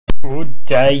Good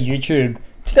day, YouTube.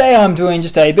 Today I'm doing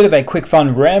just a bit of a quick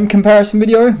fun RAM comparison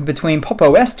video between Pop!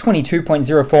 OS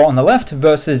 22.04 on the left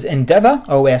versus Endeavour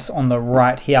OS on the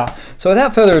right here. So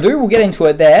without further ado, we'll get into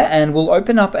it there and we'll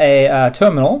open up a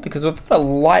terminal because we've got a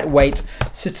lightweight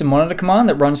system monitor command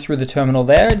that runs through the terminal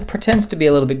there. It pretends to be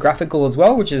a little bit graphical as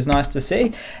well, which is nice to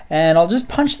see. And I'll just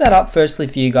punch that up firstly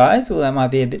for you guys. Well, that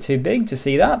might be a bit too big to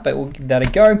see that, but we'll give that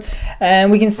a go. And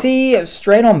we can see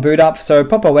straight on boot up, so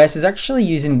Pop! OS is actually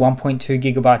using 1.2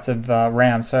 gigabytes of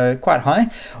RAM. So quite high,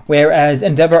 whereas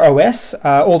Endeavour OS,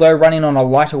 although running on a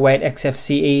lighter weight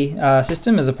XFCE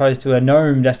system as opposed to a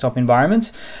GNOME desktop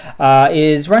environment,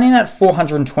 is running at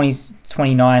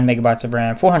 429 megabytes of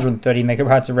RAM, 430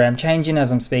 megabytes of RAM, changing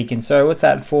as I'm speaking. So what's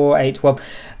that, 4, 8, 12?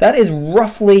 That is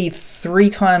roughly 3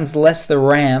 times less the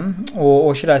RAM,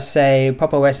 or should I say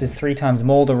Pop! OS is 3 times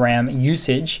more the RAM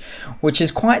usage, which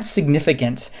is quite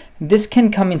significant. This can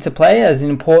come into play as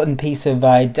an important piece of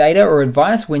data or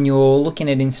advice when you're looking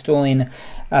at installing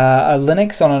a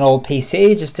Linux on an old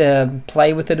PC, just to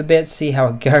play with it a bit, see how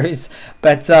it goes.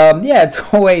 But yeah,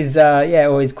 it's always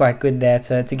always quite good there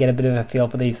to get a bit of a feel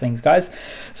for these things, guys.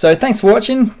 So thanks for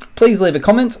watching. Please leave a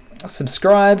comment,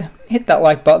 subscribe, hit that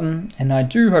like button, and I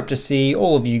do hope to see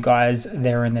all of you guys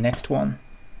there in the next one.